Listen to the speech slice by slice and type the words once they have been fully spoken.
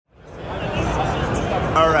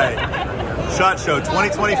All right. SHOT Show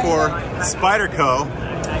 2024,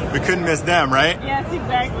 Spyderco. We couldn't miss them, right? Yes,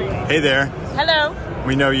 exactly. Hey there. Hello.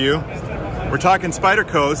 We know you. We're talking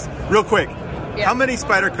Spydercos. Real quick, Yes. How many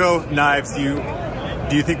Spyderco knives do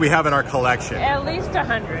you think we have in our collection? At least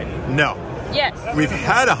 100. No. Yes. We've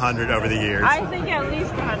had 100 over the years. I think at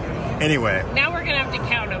least 100. Anyway. Now we're going to have to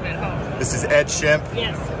count them at home. This is Ed Schempp.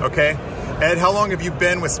 Yes. Okay. Ed, how long have you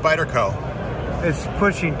been with Spyderco? It's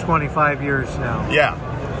pushing 25 years now. Yeah.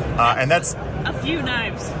 And that's a few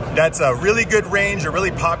knives. That's a really good range, a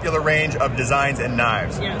really popular range of designs and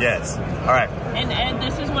knives. Yes. All right. And Ed,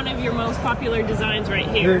 this is one of your most popular designs right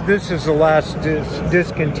here. This is the last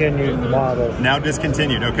discontinued model. Now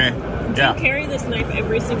discontinued, okay. Do you carry this knife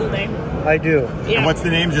every single day? I do. Yeah. And what's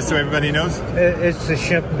the name, just so everybody knows? It's the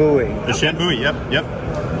Schempp buoy. The Schempp buoy, yep.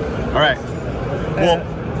 All right.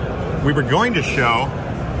 Well, we were going to show,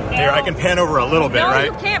 here, I can pan over a little bit,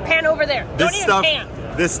 right? No, you can't pan over there. Don't even pan.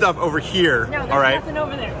 This stuff over here, no, there's all right? Nothing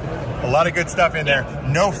over there. A lot of good stuff in there.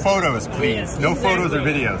 No photos, please. Yes, no exactly. photos or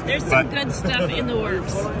videos. There's some good stuff in the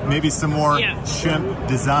works. Maybe some more Schempp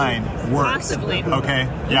design works. Possibly. Okay.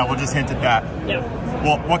 Yeah, we'll just hint at that. Yeah.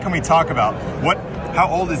 Well, what can we talk about? How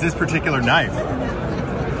old is this particular knife?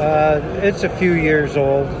 It's a few years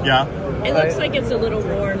old. Yeah. It looks like it's a little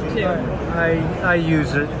worn too. I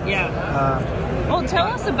use it. Yeah. Well, tell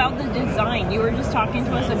us about the design. You were just talking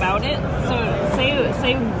to us about it. So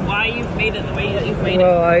say why you've made it the way that you've made it.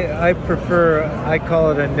 Well, I prefer, I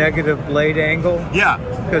call it a negative blade angle. Yeah.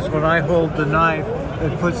 Because when I hold the knife,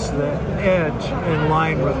 it puts the edge in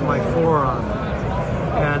line with my forearm.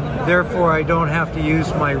 And therefore I don't have to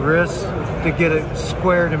use my wrist to get it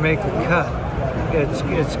square to make a cut.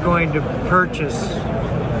 It's going to purchase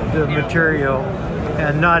the material,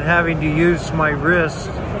 and not having to use my wrist,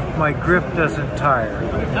 my grip doesn't tire.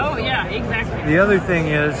 Oh yeah, exactly. The other thing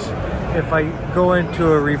is, if I go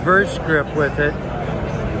into a reverse grip with it,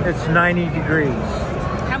 it's 90 degrees.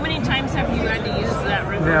 How many times have you had to use that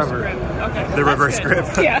reverse grip? Okay. The reverse grip?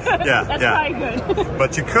 Yeah. Yeah. That's probably good.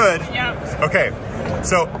 But you could. Yeah. Okay.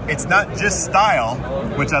 So it's not just style,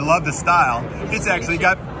 which I love the style. It's actually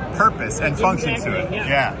got purpose and function to it.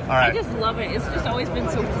 Yeah. All right. I just love it. It's just always been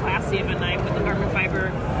so classy of a knife with the carbon fiber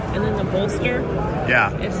and then the bolster.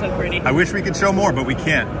 Yeah. It's so pretty. I wish we could show more, but we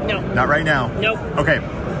can't. No. Not right now. Nope. Okay.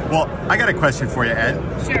 Well, I got a question for you, Ed.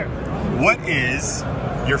 Sure. What is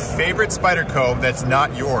your favorite Spyderco that's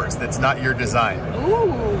not yours, that's not your design?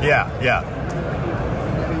 Ooh. Yeah.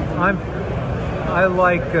 I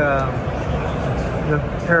like the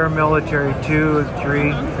paramilitary 2 and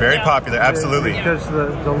 3. Very popular, absolutely. Because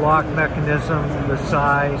the lock mechanism, the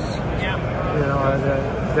size. Yeah. You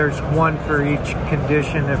know, there's one for each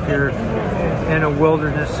condition. If you're in a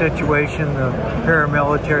wilderness situation, the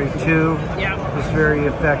paramilitary 2 is very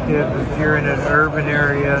effective. If you're in an urban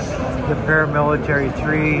area, the paramilitary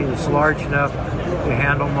 3 is large enough to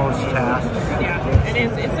handle most tasks. Yeah, it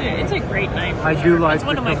is. It's a great knife. I do like it's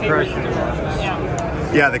one the of my compression.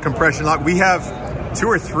 Yeah, the compression lock. We have 2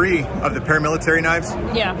 or 3 of the paramilitary knives.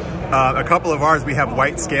 Yeah. A couple of ours we have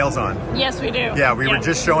white scales on. Yes, we do. Yeah, we were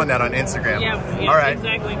just showing that on Instagram. Yeah. All right.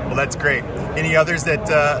 Exactly. Well, that's great. Any others that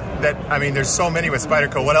I mean, there's so many with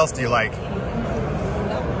Spyderco. What else do you like?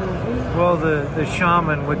 Well, the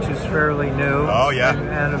Shaman, which is fairly new. Oh, yeah.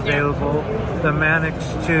 And available. The Mannix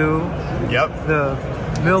 2. Yep. The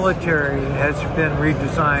military has been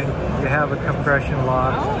redesigned to have a compression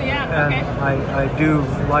lock. Oh, yeah. And I do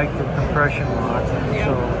like the compression lock. Yeah.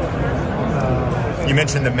 So, you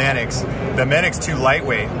mentioned the Mannix. The Mannix 2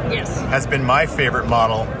 lightweight has been my favorite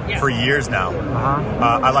model for years now.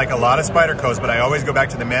 I like a lot of Spydercos, but I always go back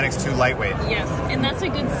to the Mannix 2 lightweight. Yes, and that's a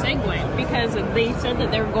good segue because they said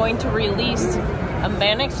that they're going to release a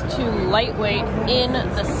Mannix 2 lightweight in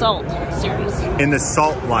the Salt series. In the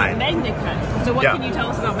Salt line. MagnaCut. So what can you tell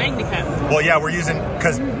us about MagnaCut? Well, yeah, we're using,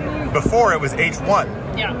 because before it was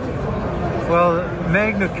H1. Yeah. Well,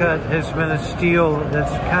 MagnaCut has been a steel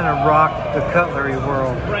that's kind of rocked the cutlery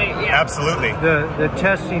world. Right, yeah. Absolutely. The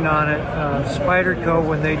testing on it, Spyderco,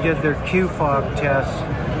 when they did their Q-Fog tests,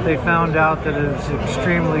 they found out that it is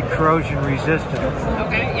extremely corrosion resistant.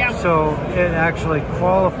 Okay, yeah. So it actually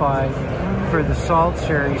qualified for the Salt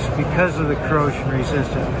series because of the corrosion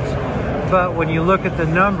resistance. But when you look at the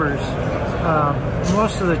numbers,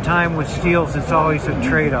 most of the time with steels, it's always a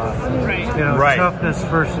trade-off. Right. You know, toughness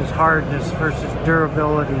versus hardness versus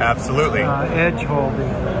durability. Absolutely. Edge holding.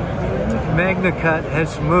 MagnaCut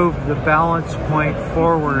has moved the balance point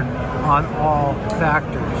forward on all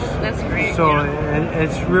factors. That's great. So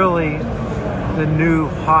it's really the new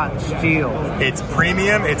hot steel. It's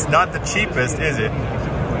premium. It's not the cheapest, is it?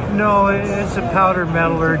 No, it's a powder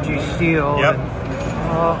metallurgy steel. Yep. And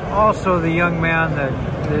Also, the young man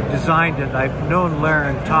that designed it, I've known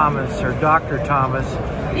Laren Thomas, or Dr. Thomas.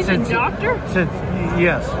 He's a doctor?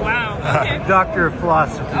 Yes. Wow. Okay. Doctor of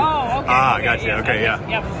Philosophy. Oh, okay. Ah, okay, gotcha. Yeah, okay, yeah.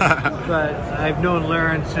 Yep. But I've known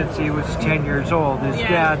Laren since he was 10 years old. His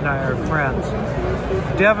dad and I are friends.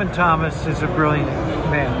 Devin Thomas is a brilliant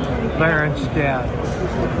man, Laren's dad.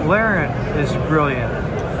 Laren is brilliant.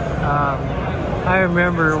 I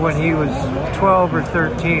remember when he was 12 or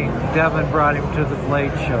 13, Devin brought him to the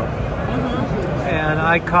Blade Show. And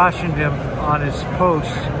I cautioned him on his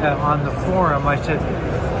posts on the forum. I said,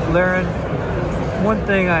 Laren, one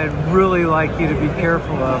thing I'd really like you to be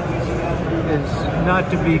careful of is not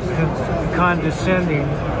to be condescending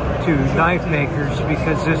to knife makers,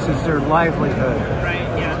 because this is their livelihood.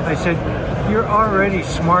 Right, yeah. I said, you're already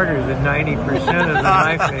smarter than 90% of the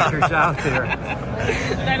knife makers out there.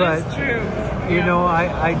 That is true. You know,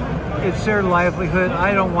 it's their livelihood.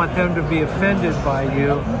 I don't want them to be offended by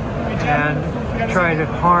you and try to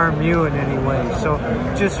harm you in any way. So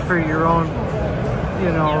just for your own,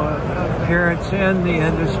 you know, appearance in the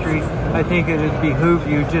industry, I think it would behoove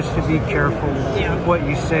you just to be careful what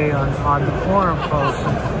you say on the forum posts.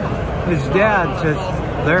 And his dad says,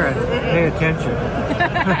 Laren, pay attention.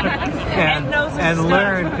 and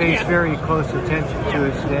Laren pays very close attention to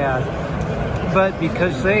his dad. But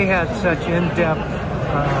because they had such in-depth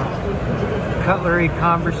cutlery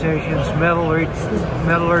conversations,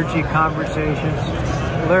 metallurgy conversations,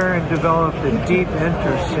 Laren developed a deep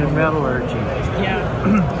interest in metallurgy.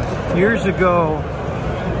 Yeah. Years ago,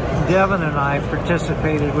 Devin and I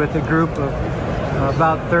participated with a group of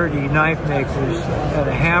about 30 knife makers at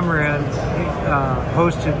a hammer-in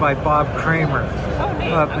hosted by Bob Kramer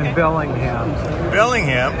up in Bellingham.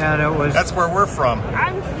 Bellingham? And it was... That's where we're from.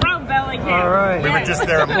 I'm from Bellingham. All right. We were just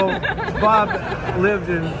there. Well, Bob lived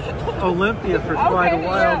in Olympia for quite a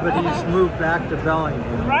while, but he's moved back to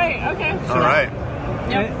Bellingham. Right, okay. All right.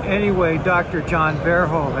 Anyway, Dr. John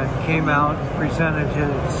Verhoeven came out and presented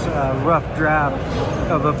his rough draft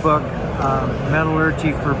of a book,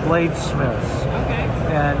 Metallurgy for Bladesmiths. Okay.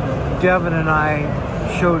 And Devin and I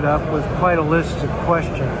showed up with quite a list of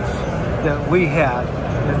questions that we had,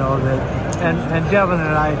 you know, and Devin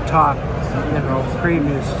and I had talked, you know,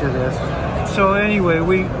 previous to this. So anyway,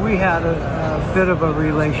 we had a bit of a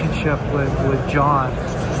relationship with John.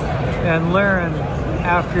 And Laren,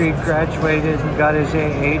 after he graduated and got his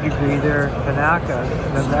AA degree there in Panaca,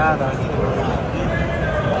 Nevada,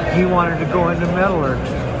 he wanted to go into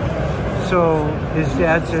metallurgy. So his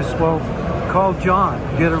dad says, well, call John,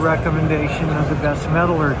 get a recommendation of the best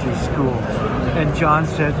metallurgy school. And John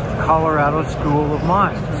said, Colorado School of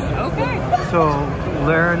Mines. Okay. So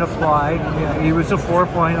Laren applied. Yeah, he was a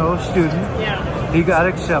 4.0 student. Yeah. He got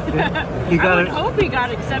accepted. I would hope he got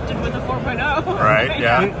accepted with a 4.0. Right,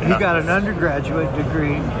 yeah. He got an undergraduate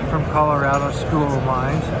degree from Colorado School of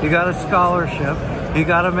Mines. He got a scholarship. He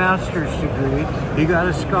got a master's degree. He got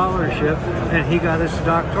a scholarship, and he got his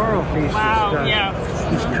doctoral thesis done. Yeah.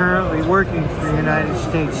 He's currently working for United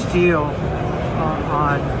States Steel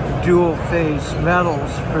on dual-phase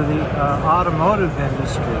metals for the automotive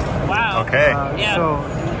industry. Wow. Okay. So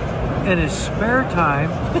in his spare time,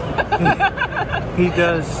 he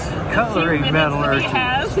does cutlery metallurgy.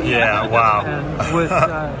 Yeah, wow. And with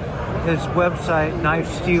his website, Knife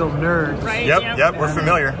Steel Nerds. Right, Yep, we're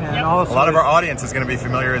familiar. And also a lot of our audience is going to be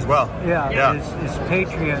familiar as well. Yeah. His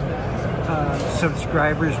Patreon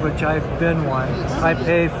subscribers, which I've been one. I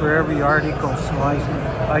pay for every article, so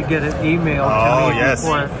I get it emailed to me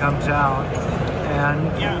before it comes out.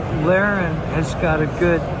 And Laren has got a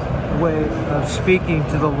good way of speaking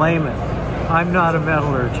to the layman. I'm not a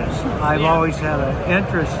metallurgist. I've always had an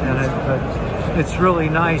interest in it, but it's really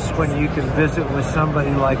nice when you can visit with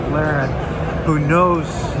somebody like Laren who knows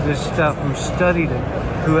this stuff, who studied it,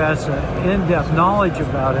 who has an in-depth knowledge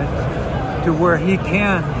about it, to where he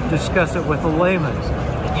can discuss it with a layman.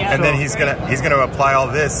 Yeah. And then he's gonna apply all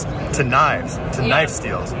this to knives, to knife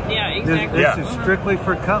steels. Yeah, exactly. This is strictly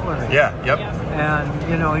for cutlery. Yeah, yep. And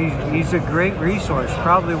you know, he's a great resource,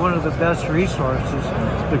 probably one of the best resources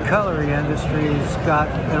the cutlery industry has got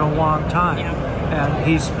in a long time. And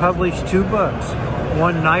he's published 2 books,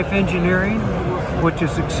 one Knife Engineering, which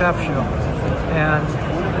is exceptional, and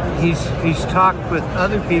he's talked with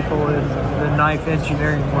other people in the knife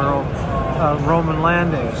engineering world. Roman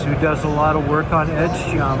Landes, who does a lot of work on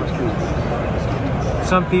edge geometry.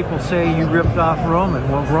 Some people say you ripped off Roman.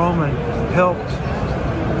 Well, Roman helped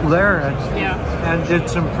Laren and did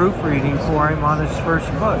some proofreading for him on his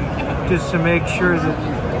first book, just to make sure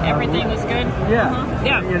that everything was good.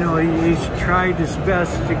 You know, he's tried his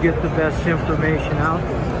best to get the best information out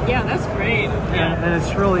there. Yeah, that's great. And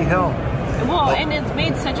it's really helped. Well, and it's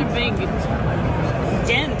made such a big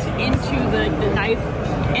dent into the knife industry.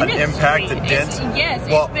 An impact, a dent? Yes,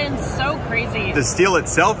 well, it's been so crazy. The steel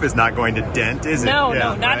itself is not going to dent, is it? No,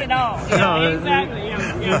 no, not at all. Yeah, exactly.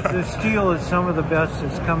 The steel is some of the best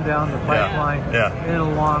that's come down the pipeline in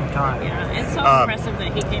a long time. Yeah, it's so impressive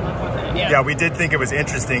that he came up with it. Yeah, we did think it was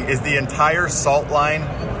interesting. Is the entire salt line,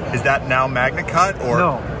 is that now MagnaCut? Or?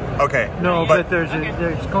 No. Okay. No, but there's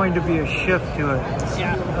going to be a shift to it.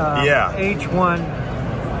 Yeah.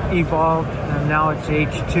 H1 evolved, and now it's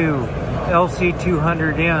H2.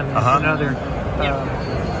 LC200N is another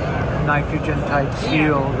nitrogen type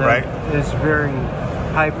steel that is very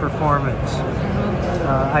high performance.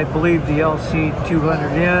 I believe the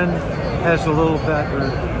LC200N has a little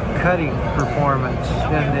better cutting performance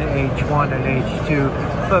than the H1 and H2,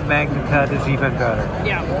 but MagnaCut is even better.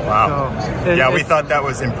 Yeah. Wow. So we thought that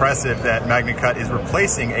was impressive that MagnaCut is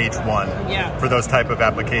replacing H1 for those type of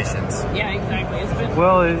applications. Yeah, exactly. It's been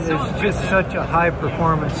it's just such a high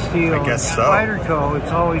performance steel. I guess so. Spyderco,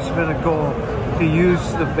 it's always been a goal to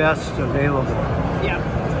use the best available.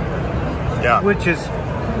 Yeah. Which is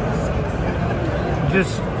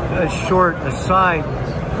just a short aside.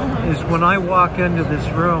 Is when I walk into this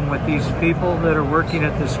room with these people that are working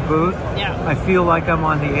at this booth, I feel like I'm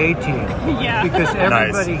on the A-team. Because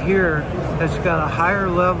everybody here has got a higher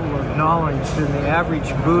level of knowledge than the average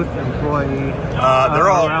booth employee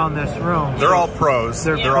around this room. They're all pros.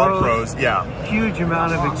 They're all pros, Huge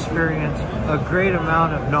amount of experience, a great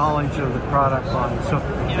amount of knowledge of the product line. So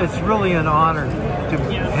it's really an honor to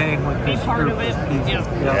hang with this group of people.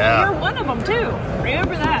 You're one of them too.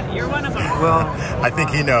 Remember that. You're one of them. Well, I think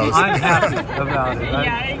he knows. I'm happy about it.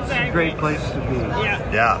 Exactly. It's a great place to be.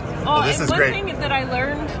 Well, this is great. One thing that I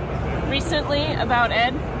learned recently about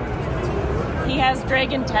Ed, he has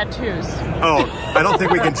dragon tattoos. Oh, I don't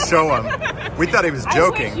think we can show him. We thought he was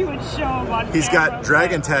joking. I wish you would show him on He's camera, got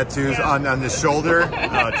dragon tattoos on his shoulder.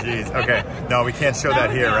 Oh, jeez. Okay. No, we can't show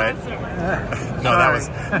that here, right? No, that was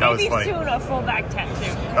Maybe funny. soon a full back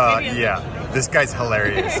tattoo. This guy's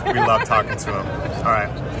hilarious. We love talking to him. All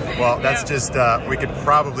right. Well, that's just, we could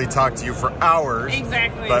probably talk to you for hours.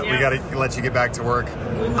 Exactly. But we got to let you get back to work.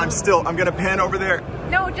 I'm going to pan over there.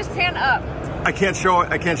 No, just pan up. I can't show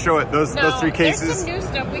it. Those three cases. There's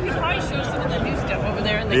some new stuff. We could probably show some of the new stuff over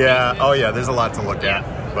there in the cases. Oh yeah, there's a lot to look at.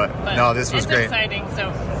 But no, this was great. It's exciting,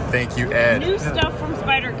 so. Thank you, Ed. New stuff from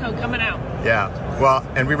Spyderco coming out. Yeah. Well,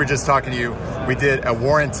 and we were just talking to you. We did a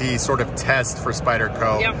warranty sort of test for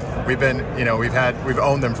Spyderco. We've been, we've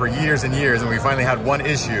owned them for years and years, and we finally had one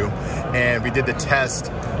issue, and we did the test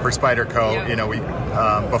for Spyderco. We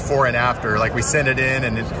before and after, like we sent it in,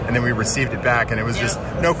 and then we received it back, and it was just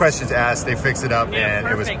no questions asked. They fixed it up, and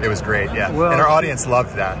it was great. Well, and our audience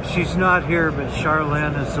loved that. She's not here, but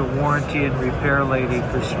Charlene is the warranty and repair lady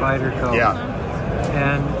for Spyderco.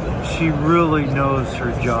 And she really knows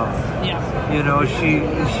her job.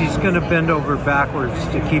 She's going to bend over backwards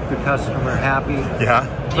to keep the customer happy.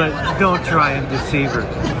 But don't try and deceive her.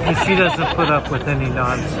 And she doesn't put up with any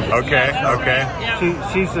nonsense. Okay.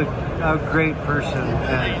 She's a great person,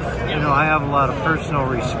 and I have a lot of personal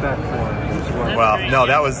respect for her as well. Well, no,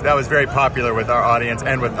 that was very popular with our audience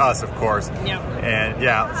and with us, of course. And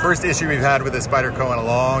first issue we've had with the Spyderco in a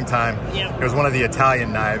long time. It was one of the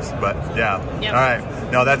Italian knives, but all right.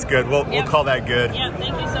 No, that's good. We'll call that good. Thank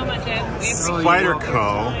you so much, Ed.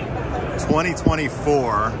 Spyderco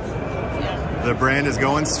 2024. The brand is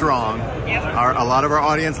going strong. A lot of our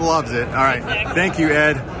audience loves it. All right. Thank you,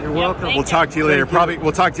 Ed. You're welcome. We'll talk to you later.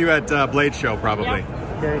 We'll talk to you at Blade Show, probably.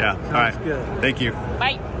 Okay. All right. Good. Thank you.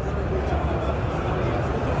 Bye.